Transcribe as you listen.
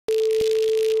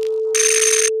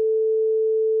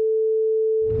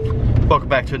Welcome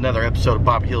back to another episode of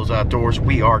Bobby Hills Outdoors.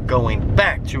 We are going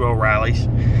back to O'Reilly's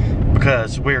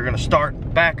because we're going to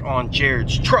start back on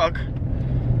Jarrod's truck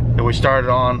that we started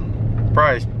on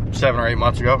probably 7 or 8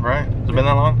 months ago, right? Has it been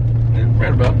that long? Yeah,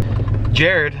 right about.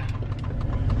 Jarrod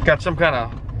got some kind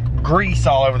of grease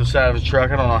all over the side of his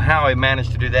truck. I don't know how he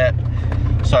managed to do that.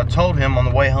 So I told him on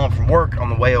the way home from work, on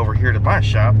the way over here to my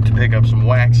shop, to pick up some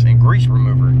wax and grease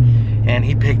remover. And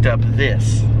he picked up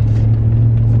this.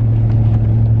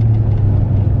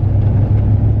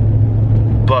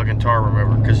 Bug and tar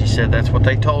remover, because he said that's what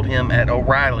they told him at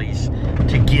O'Reilly's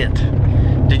to get.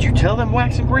 Did you tell them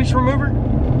wax and grease remover?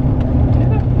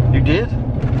 Yeah. You did?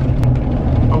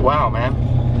 Oh wow, man.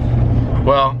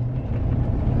 Well,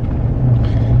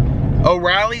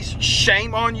 O'Reilly's,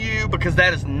 shame on you, because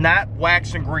that is not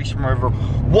wax and grease remover.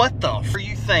 What the f are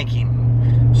you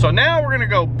thinking? So now we're gonna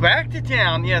go back to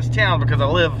town. Yes, town, because I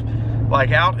live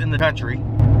like out in the country.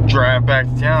 Drive back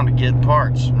to town to get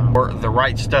parts or the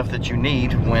right stuff that you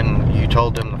need when you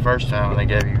told them the first time and they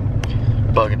gave you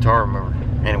bug and tar remover.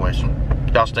 Anyways,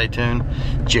 y'all stay tuned.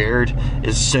 Jarrod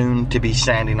is soon to be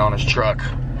sanding on his truck.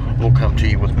 We'll come to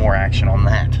you with more action on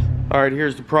that. All right,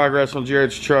 here's the progress on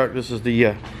Jarrod's truck. This is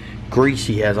the grease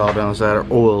he has all down the side, or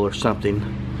oil or something.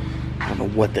 I don't know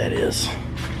what that is.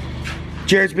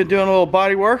 Jarrod's been doing a little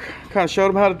body work. Kind of showed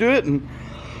him how to do it, and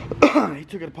he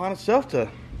took it upon himself to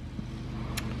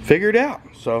figure it out.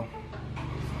 So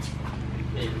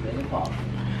I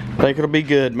think it'll be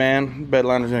good, man. Bed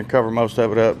liner's gonna cover most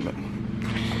of it up, but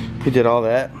he did all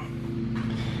that.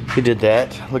 He did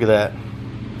that. Look at that.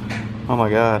 Oh my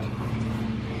God.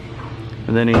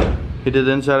 And then he did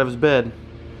the inside of his bed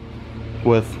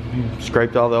he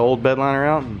scraped all the old bed liner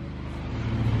out and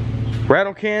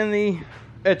rattle can the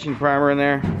etching primer in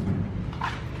there.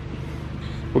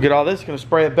 We'll get all this, gonna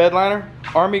spray a bed liner,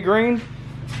 army green,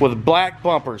 with black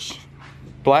bumpers,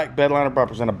 black bed liner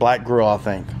bumpers, and a black grill, I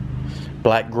think.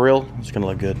 Black grill, it's gonna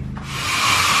look good.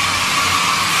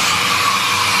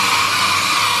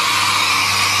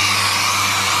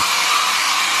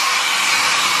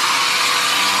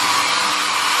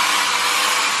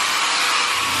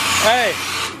 Hey,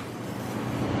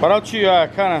 why don't you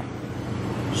kind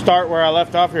of start where I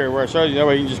left off here, where I showed you. That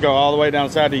way you can just go all the way down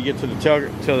the side till you get to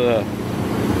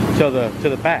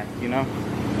the back. You know,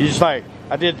 you just like.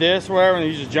 I did this, whatever, and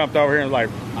you just jumped over here and like.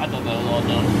 I thought that was all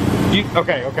done.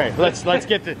 Okay. Let's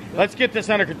get this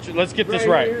under control. Let's get this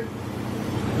right. Here.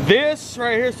 This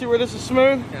right here, see where this is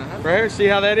smooth? Right here, see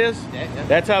how that is? Yeah.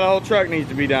 That's how the whole truck needs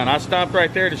to be done. I stopped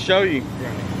right there to show you.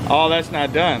 Right. All that's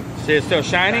not done. See, it's still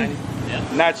shiny?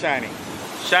 Yeah. Not shiny.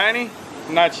 Shiny,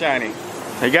 not shiny.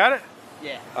 You got it?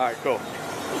 Yeah. All right, cool.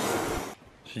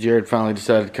 So Jarrod finally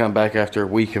decided to come back after a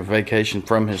week of vacation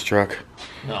from his truck.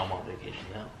 No, I'm on vacation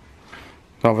now.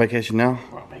 On vacation now?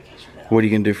 We're on vacation now. What are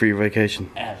you gonna do for your vacation?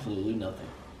 Absolutely nothing.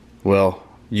 Well,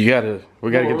 we gotta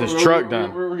get this truck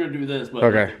done. We're gonna do this, but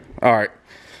okay. All right.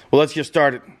 Well, let's get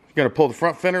started. You're gonna pull the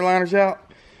front fender liners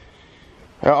out.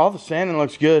 All the sanding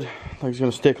looks good. Like it's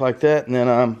gonna stick like that, and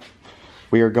then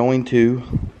we are going to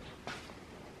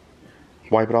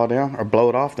wipe it all down, or blow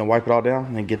it off, then wipe it all down,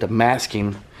 and then get to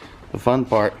masking, the fun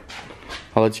part.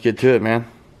 I'll let you get to it, man.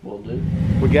 Will do.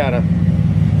 We gotta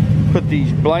put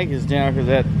these blankets down because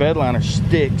that bed liner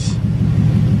sticks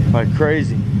like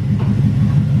crazy.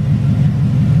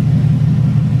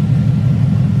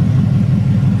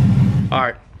 All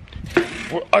right,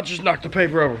 well, I just knocked the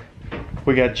paper over.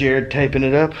 We got Jarrod taping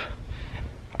it up.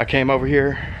 I came over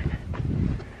here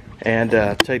and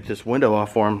taped this window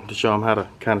off for him to show him how to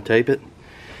kind of tape it.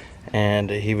 And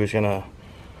he was gonna,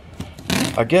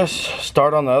 I guess,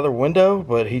 start on the other window,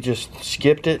 but he just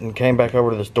skipped it and came back over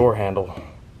to this door handle.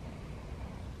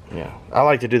 Yeah, I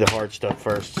like to do the hard stuff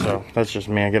first, so that's just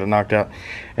me. I get it knocked out.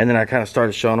 And then I kind of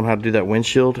started showing him how to do that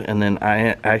windshield, and then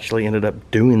I actually ended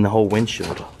up doing the whole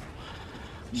windshield.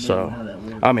 So,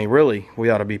 I mean, really, we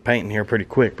ought to be painting here pretty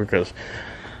quick, because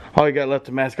all you got left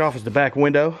to mask off is the back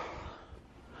window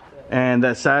and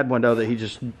that side window that he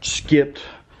just skipped,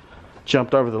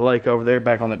 jumped over the lake over there,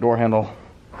 back on that door handle.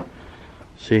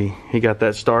 See, he got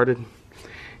that started,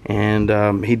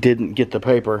 and he didn't get the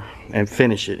paper and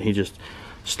finish it. He just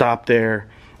stopped there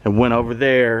and went over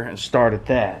there and started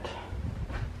that.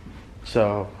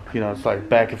 So, you know, it's like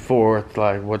back and forth,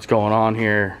 like what's going on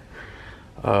here.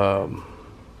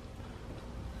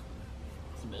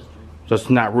 That's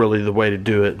not really the way to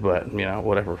do it, but you know,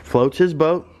 whatever. Floats his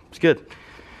boat. It's good.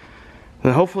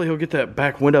 And hopefully he'll get that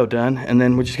back window done, and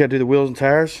then we just got to do the wheels and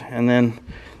tires, and then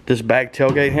this back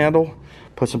tailgate handle.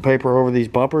 Put some paper over these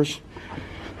bumpers.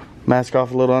 Mask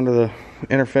off a little under the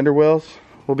inner fender wells.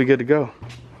 We'll be good to go.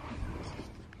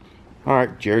 All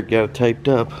right, Jarrod got it taped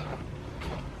up.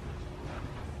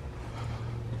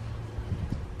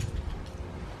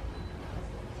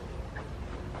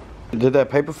 Did that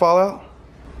paper fall out?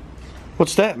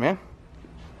 What's that, man?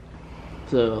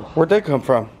 So, Where'd that come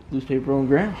from? newspaper on the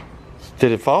ground.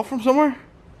 Did it fall from somewhere?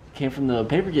 Came from the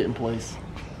paper getting place.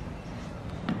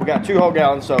 We got 2 whole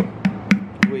gallons, so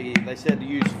they said to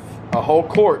use a whole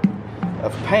quart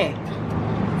of paint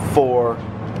for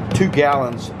 2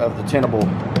 gallons of the tintable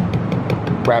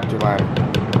Raptor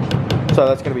liner. So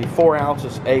that's going to be 4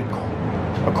 ounces a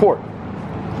quart.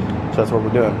 So that's what we're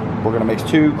doing. We're going to mix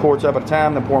 2 quarts up at a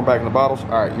time, then pour them back in the bottles.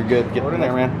 All right, you're good. Get in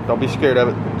there, man. Don't be scared of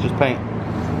it. Just paint.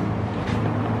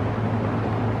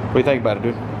 What do you think about it,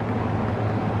 dude?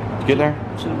 Get in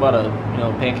there? Should have bought a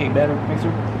pancake batter mixer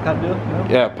type deal.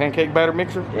 Yeah, pancake batter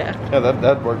mixer? Yeah. Yeah,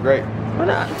 that'd work great. Why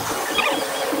not?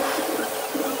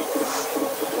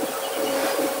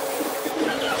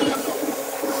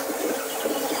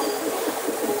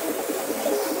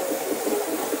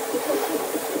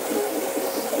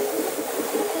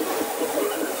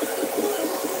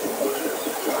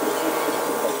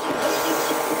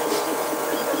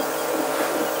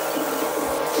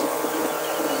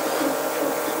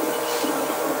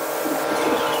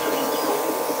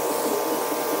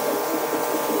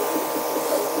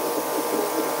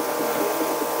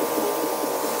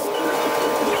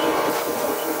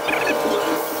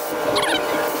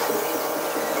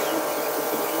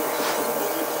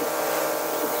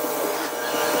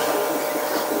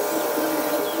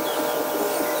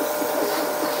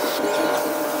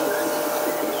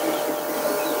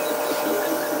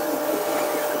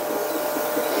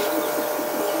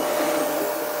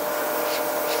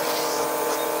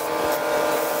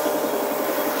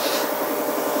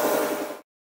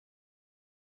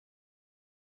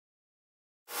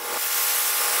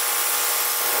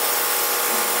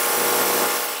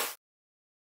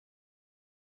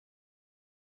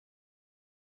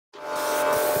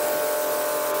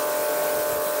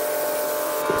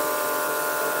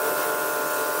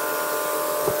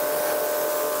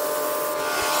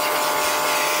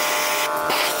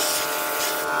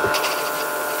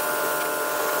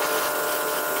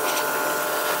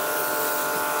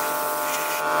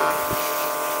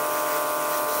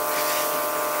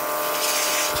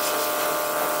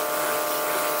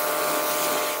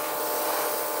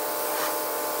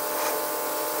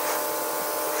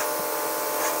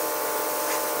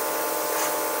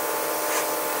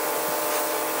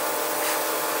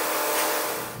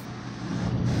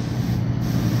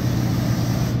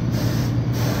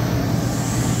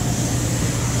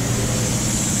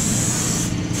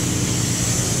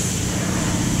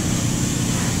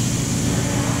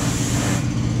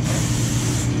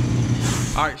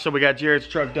 All right, so we got Jarrod's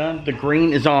truck done. The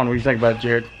green is on. What do you think about it,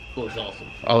 Jarrod? Looks awesome.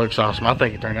 Oh, looks awesome. I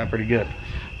think it turned out pretty good.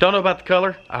 Don't know about the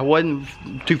color. I wasn't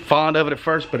too fond of it at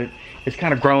first, but it's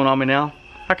kind of growing on me now.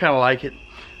 I kind of like it.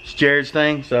 It's Jarrod's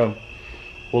thing, so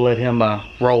we'll let him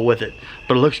roll with it.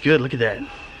 But it looks good. Look at that. Look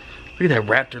at that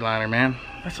Raptor liner, man.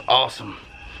 That's awesome.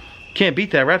 Can't beat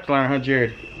that Raptor liner, huh,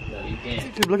 Jarrod? No, you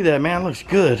can't. Dude, look at that, man. It looks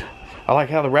good. I like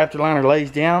how the Raptor liner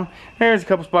lays down. There's a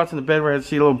couple spots in the bed where I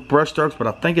see little brush strokes, but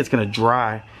I think it's going to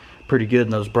dry pretty good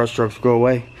and those brush strokes will go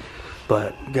away.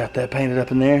 But got that painted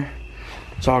up in there.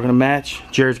 It's all going to match.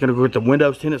 Jarrod's going to go get the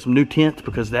windows tinted, some new tint,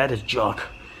 because that is junk.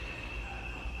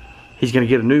 He's going to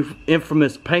get a new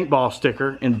infamous paintball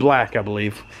sticker in black, I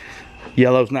believe.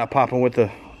 Yellow's not popping with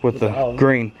the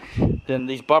green. Then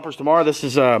these bumpers tomorrow, this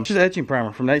is etching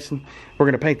primer from Nason. We're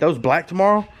going to paint those black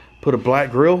tomorrow. Put a black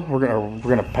grill. We're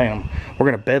gonna paint them. We're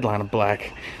gonna bedline them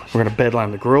black. We're gonna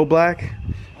bedline the grill black.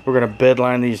 We're gonna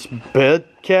bedline these bed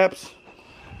caps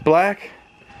black.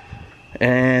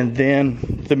 And then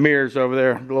the mirrors over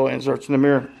there, the little inserts in the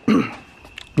mirror.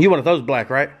 You wanted those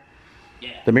black, right?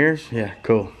 Yeah. The mirrors? Yeah,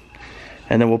 cool.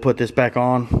 And then we'll put this back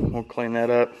on. We'll clean that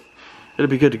up. It'll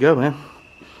be good to go, man.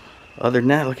 Other than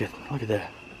that, look at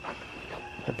that.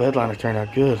 That bedliner turned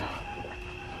out good.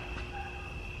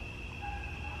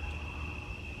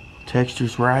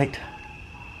 Texture's right.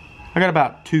 I got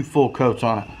about 2 full coats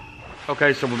on it.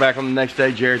 Okay, so we're back on the next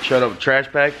day. Jarrod showed up with a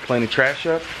trash bag, cleaned the trash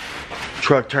up.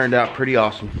 Truck turned out pretty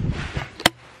awesome.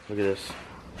 Look at this.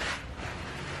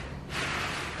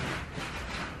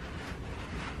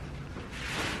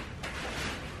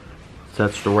 So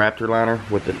that's the Raptor liner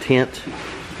with the tint.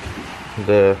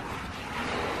 The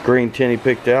green tint he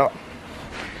picked out.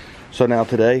 So now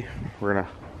today, we're gonna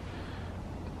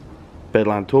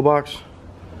bedline toolbox.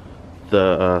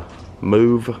 The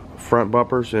move front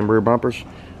bumpers and rear bumpers,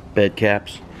 bed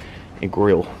caps, and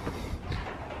grill.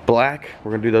 Black,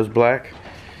 we're gonna do those black.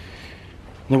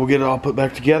 Then we'll get it all put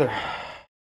back together.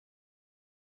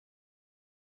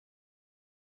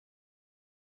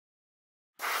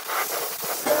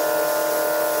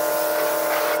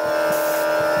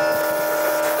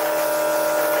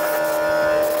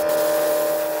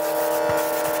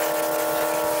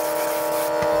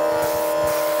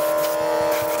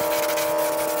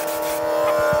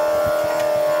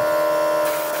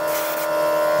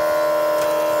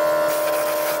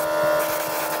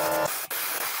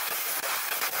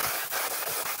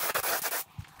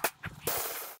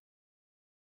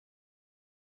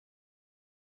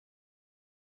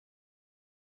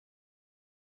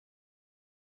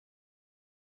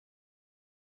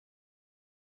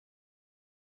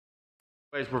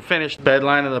 Anyways, we're finished bed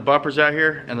lining the bumpers out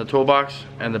here and the toolbox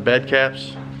and the bed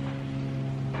caps.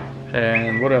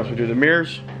 And what else? We do the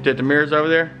mirrors. Did the mirrors over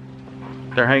there.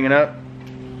 They're hanging up.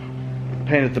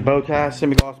 Painted the bow tie,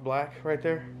 semi-gloss black right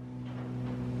there.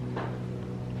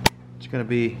 It's gonna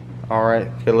be alright.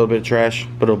 Got a little bit of trash,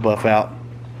 but it'll buff out.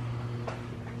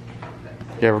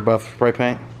 You ever buff spray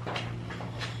paint?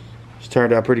 It's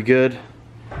turned out pretty good.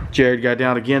 Jarrod got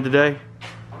down again today.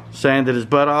 Sanded his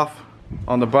butt off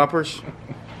on the bumpers.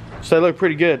 So they look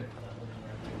pretty good.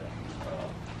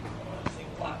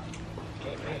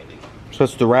 So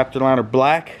it's the RAPTOR Liner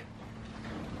Black.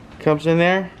 Comes in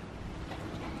there.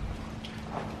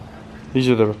 These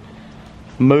are the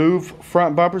move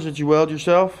front bumpers that you weld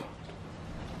yourself.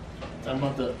 Talking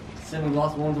about the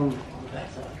semi-gloss ones on the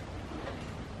backside.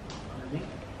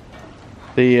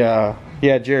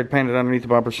 Yeah, Jarrod painted underneath the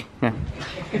bumpers. Yeah.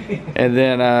 And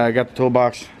then I got the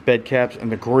toolbox, bed caps,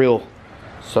 and the grill.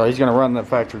 So he's gonna run the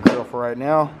factory grill for right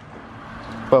now.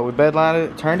 But we bed lined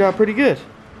it. It turned out pretty good.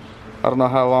 I don't know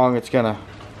how long it's gonna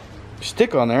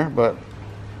stick on there, but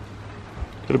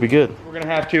it'll be good. We're gonna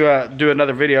have to do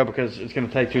another video because it's gonna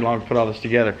take too long to put all this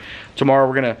together. Tomorrow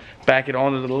we're gonna back it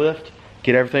onto the lift,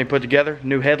 get everything put together,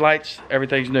 new headlights,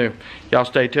 everything's new. Y'all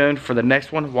stay tuned for the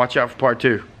next one. Watch out for part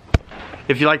 2.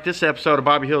 If you like this episode of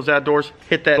Bobby Hills Outdoors,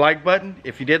 hit that like button.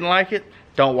 If you didn't like it,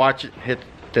 don't watch it. Hit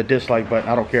the dislike button.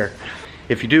 I don't care.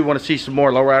 If you do want to see some more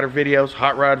lowrider videos,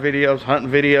 hot rod videos, hunting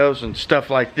videos, and stuff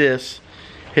like this,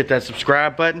 hit that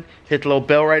subscribe button. Hit the little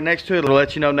bell right next to it. It'll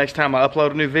let you know next time I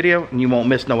upload a new video, and you won't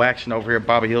miss no action over here at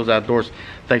Bobby Hills Outdoors.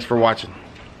 Thanks for watching.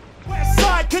 West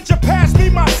side, could you pass me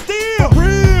my steel? For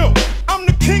real, I'm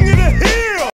the king of the hill.